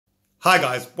Hi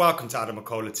guys, welcome to Ander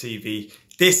McKola TV.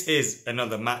 This is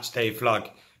another Matchday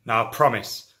vlog. Now I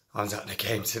promise I was at the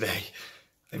game today.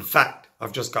 In fact,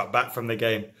 I've just got back from the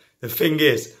game. The thing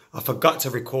is, I forgot to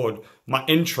record my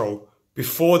intro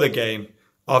before the game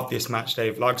of this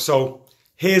Matchday vlog. So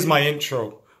here's my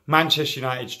intro. Manchester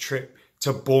United's trip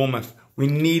to Bournemouth. We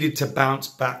needed to bounce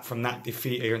back from that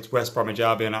defeat against West Bromwich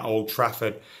Albion at Old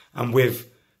Trafford. And with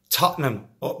Tottenham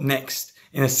up next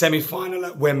in a semi-final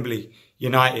at Wembley,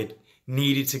 United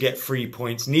needed to get 3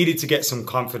 points, needed to get some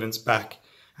confidence back,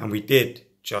 and we did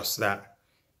just that.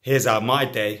 Here's how my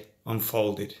day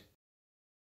unfolded.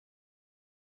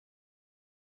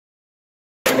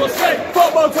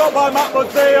 Football taught by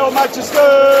Matchday,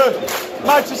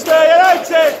 Manchester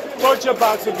United. Watch your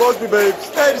backs with Busby Boobs.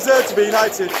 They deserve to be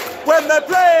United. When they're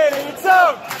playing in its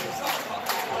own,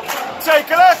 take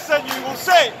a lesson, you will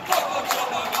see.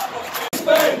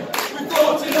 Spain, we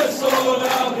fought in the sun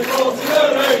and we fought in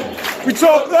the rain. We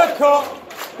took the cup,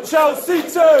 Chelsea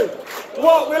too.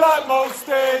 What we like most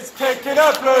is kicking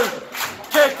up blue.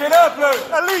 Kicking up blue.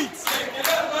 Elite.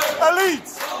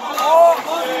 Elite. Oh.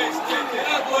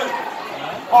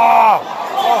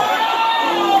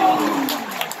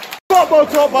 Football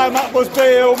taught by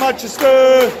Matchday,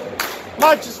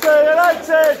 Manchester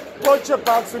United. Watch your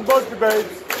backs and Busby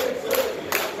Babes.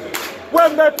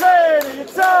 When they're playing in your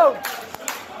town,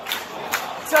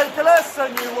 take a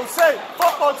lesson, you will see.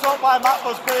 Football taught by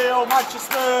Matchday,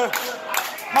 Manchester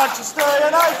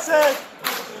United.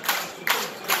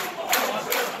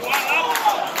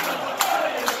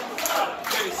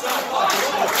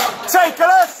 Take a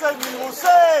lesson, you will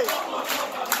see.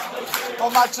 Oh,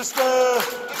 Manchester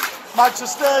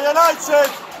United.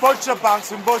 Bunch of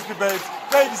bounce and Busby Babes.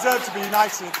 They deserve to be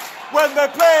United. When they're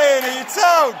playing in your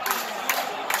town,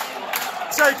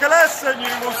 take a lesson,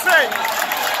 you will see.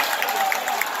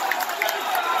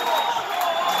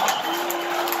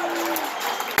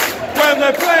 When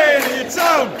they're playing in your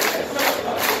town,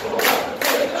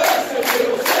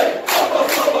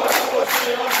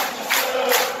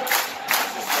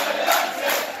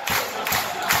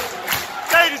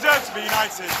 they deserve to be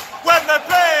United. When they're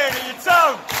playing in your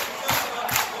town,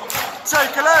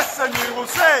 take a lesson, you will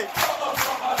see.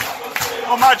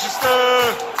 Oh,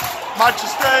 Manchester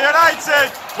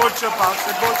United. Bunch of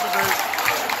bouncing Busby.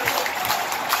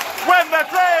 When they're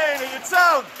playing in your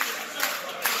town,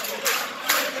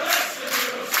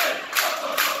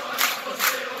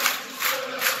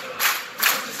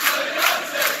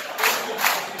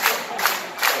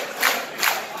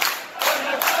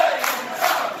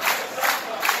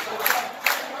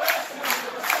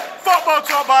 football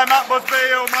taught by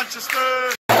Matchday,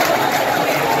 Manchester.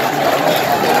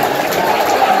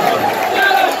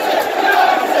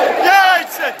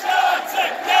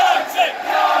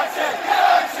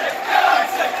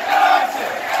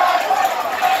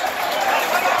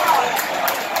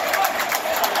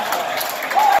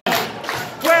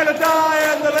 Where to die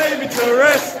and they lay me to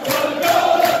rest.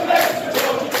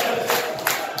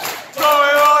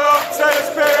 Going on up to the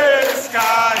spirit in the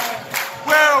sky.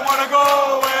 Where I wanna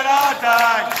go when I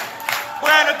die.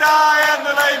 Where to die and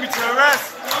they lay me to rest.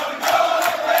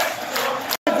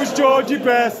 It was Georgie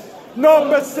Best,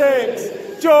 number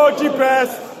 6, Georgie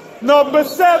Best, number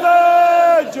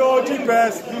 7, Georgie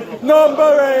Best,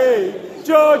 number 8,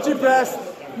 Georgie Best,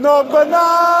 number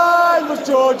 9 was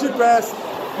Georgie Best,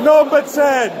 number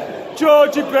 10,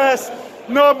 Georgie Best,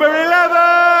 number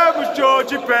 11 was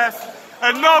Georgie Best,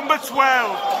 and number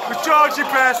 12 was Georgie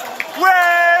Best. We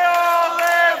all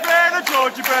live in a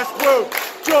Georgie Best world,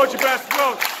 Georgie Best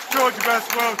world, Georgie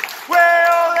Best world. We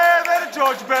all live in a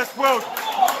Georgie Best world.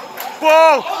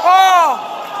 Whoa! Oh!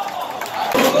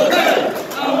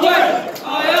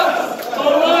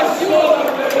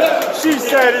 She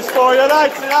said it's for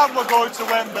United and we're going to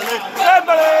Wembley.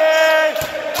 Wembley!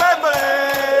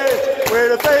 Wembley! We're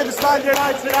the famous Man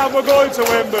United and we're going to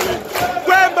Wembley.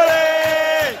 Wembley!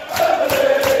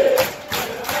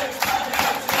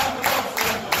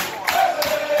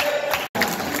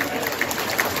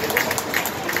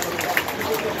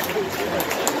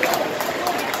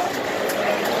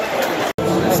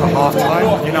 Half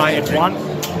time, United 1,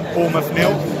 Bournemouth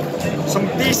 0. Some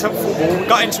decent football. We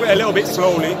got into it a little bit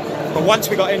slowly, but once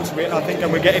we got into it, I think,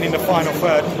 and we're getting in the final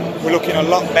third, we're looking a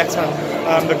lot better.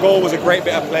 The goal was a great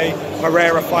bit of play.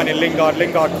 Herrera finding Lingard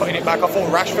cutting it back. I thought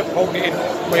Rashford poked it in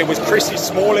when it was Chris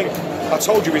Smalling. I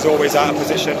told you he's always out of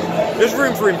position. There's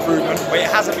room for improvement, but it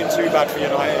hasn't been too bad for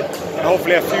United. And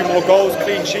hopefully a few more goals,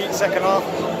 clean sheet, second half.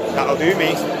 That'll do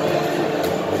me.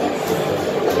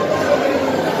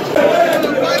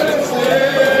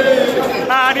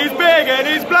 And he's big and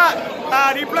he's black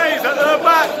and he plays at the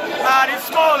back and he's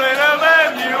smaller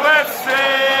than MUFC.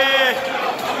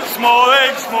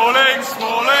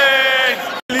 Smalling!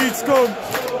 Leeds come.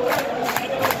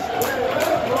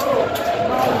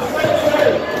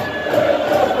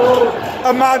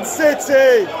 A Man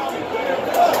City!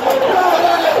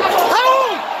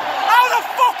 How the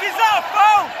fuck is that a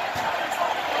foul?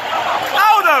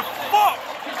 How the fuck?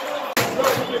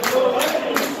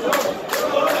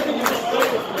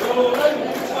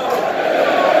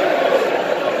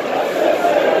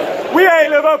 We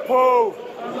ain't Liverpool!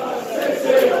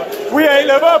 We ain't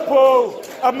Liverpool!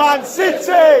 A Man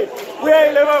City! We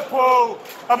ain't Liverpool!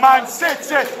 A Man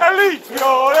City! Elite,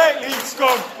 you're elite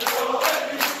scum!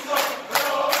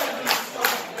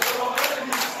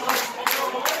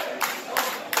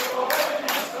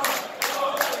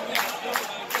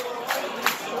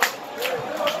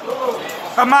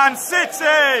 A Man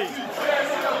City!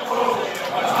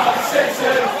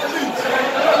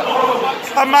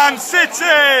 A Man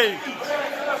City!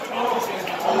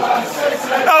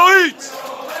 Elite!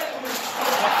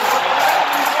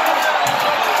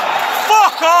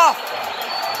 Fuck off!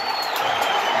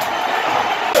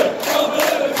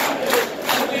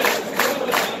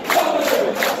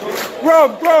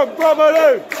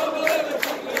 Romelu!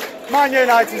 Man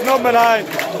United's number 9.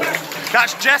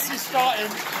 That's Jesse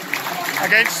starting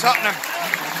against Tottenham.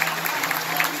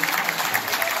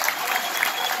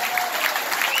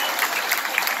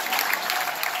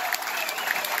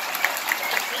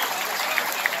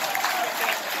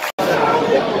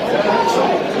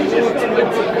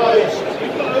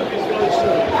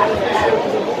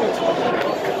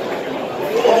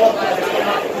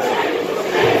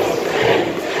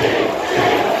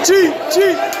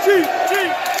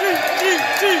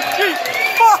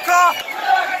 Fuck off!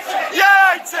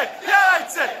 United!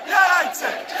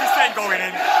 This ain't going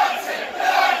in.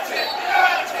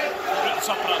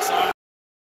 Top of that side.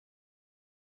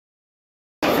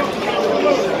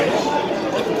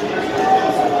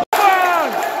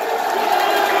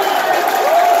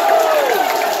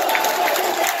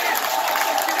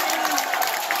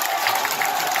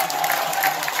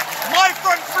 My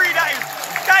front three, that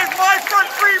is my front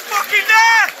three fucking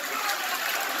there!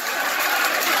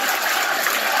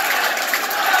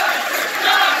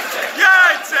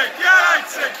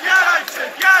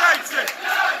 United!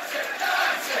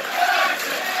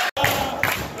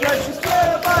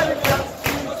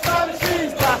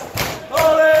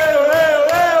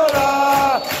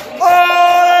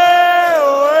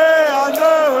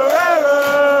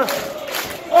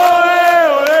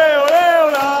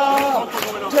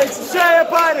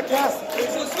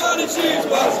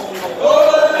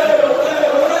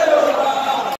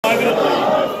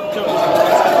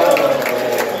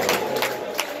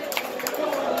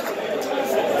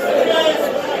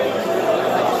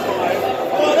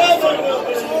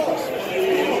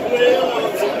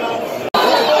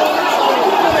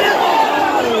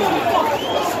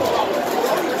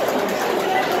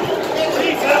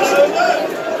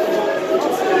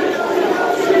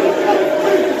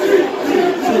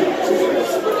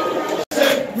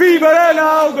 Viva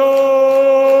Ronaldo!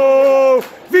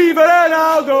 Viva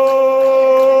Ronaldo!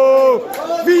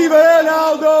 Viva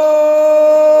Ronaldo!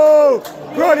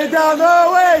 Run it down the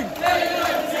wing!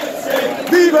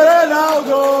 Viva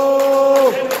Ronaldo!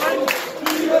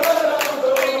 Viva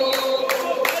Ronaldo!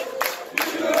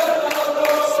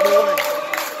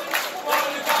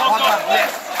 Pogba,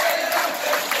 yes.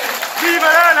 Viva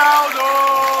Ronaldo!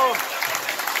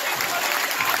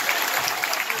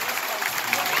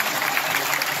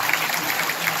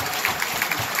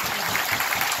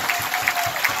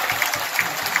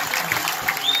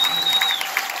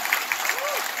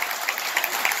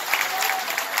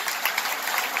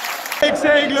 Makes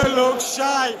England look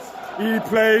shite. He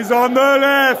plays on the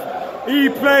left. He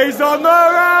plays on the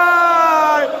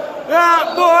right.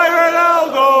 That boy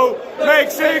Ronaldo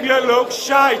makes England look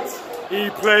shite. He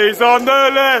plays on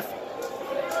the left.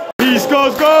 He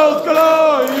scores goals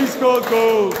galore. He scores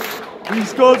goals. He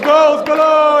scores goals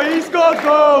galore. He scores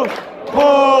goals.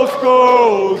 Paul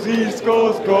scores. He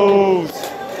scores goals.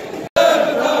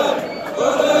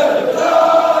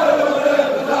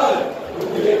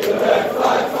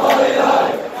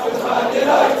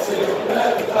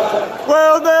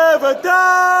 We'll never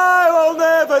die, we'll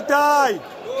never die.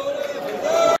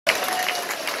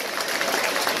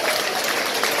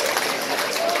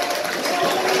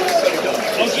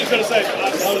 I was just going to say,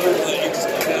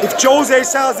 if Jose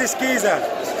sells this geezer,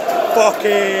 fuck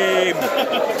him.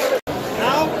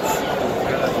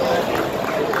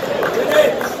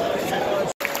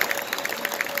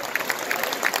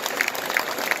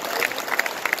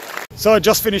 So I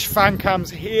just finished fan cams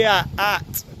here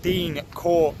at Dean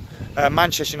Court.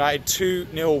 Manchester United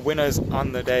 2-0 winners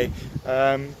on the day.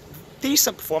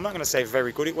 decent performance. I'm not going to say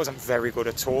very good. It wasn't very good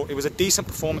at all. It was a decent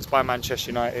performance by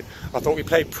Manchester United. I thought we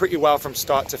played pretty well from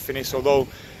start to finish, although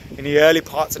in the early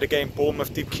parts of the game,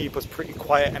 Bournemouth did keep us pretty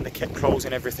quiet and they kept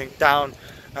closing everything down.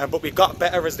 But we got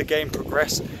better as the game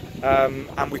progressed,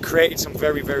 and we created some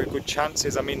very, very good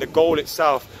chances. I mean, the goal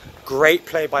itself, great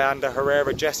play by Ander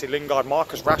Herrera, Jesse Lingard,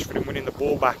 Marcus Rashford in winning the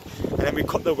ball back. And then we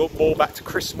cut the ball back to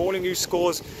Chris Smalling, who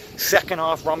scores. Second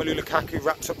half, Romelu Lukaku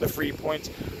wraps up the 3 points.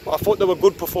 But I thought there were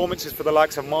good performances for the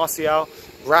likes of Martial,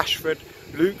 Rashford,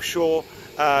 Luke Shaw.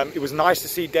 It was nice to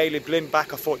see Daley Blind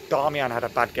back. I thought Darmian had a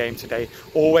bad game today.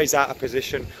 Always out of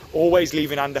position, always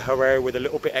leaving Ander Herrera with a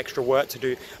little bit extra work to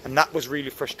do. And that was really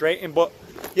frustrating. But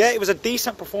yeah, it was a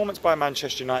decent performance by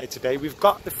Manchester United today. We've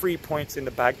got the 3 points in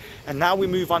the bag. And now we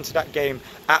move on to that game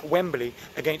at Wembley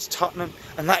against Tottenham.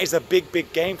 And that is a big,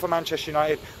 big game for Manchester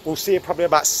United. We'll see probably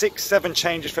about 6-7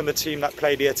 changes from the team that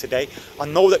played here today. I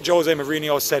know that Jose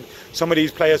Mourinho said some of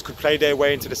these players could play their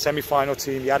way into the semi-final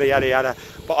team, yada, yada, yada.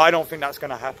 But I don't think that's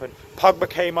going to happen. Pogba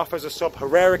came off as a sub,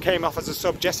 Herrera came off as a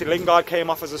sub, Jesse Lingard came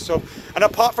off as a sub. And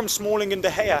apart from Smalling and De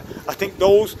Gea, I think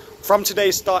those from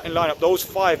today's starting lineup, those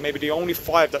 5 may be the only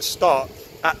 5 that start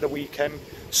at the weekend.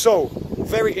 So,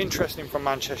 very interesting from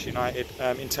Manchester United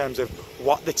in terms of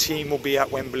what the team will be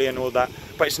at Wembley and all that.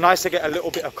 But it's nice to get a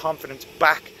little bit of confidence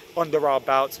back under our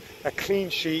belts. A clean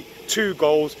sheet, 2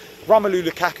 goals. Romelu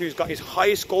Lukaku's got his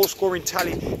highest goal scoring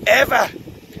tally ever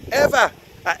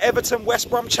at Everton, West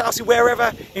Brom, Chelsea,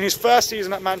 wherever. In his first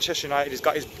season at Manchester United, he's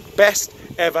got his best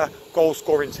ever goal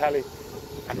scoring tally.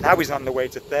 And now he's on the way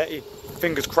to 30.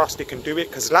 Fingers crossed he can do it,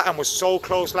 because Zlatan was so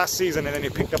close last season and then he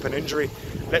picked up an injury.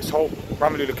 Let's hope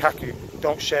Romelu Lukaku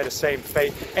don't share the same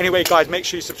fate. Anyway, guys, make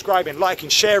sure you're subscribing, liking,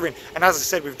 sharing. And as I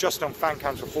said, we've just done fan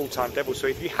cams for Full Time Devils. So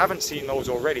if you haven't seen those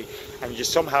already and you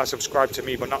somehow subscribe to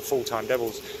me but not Full Time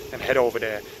Devils, then head over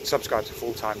there, subscribe to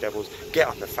Full Time Devils, get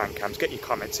on the fan cams, get your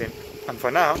comments in. And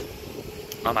for now,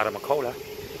 I'm Adam McKola.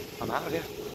 I'm out of here.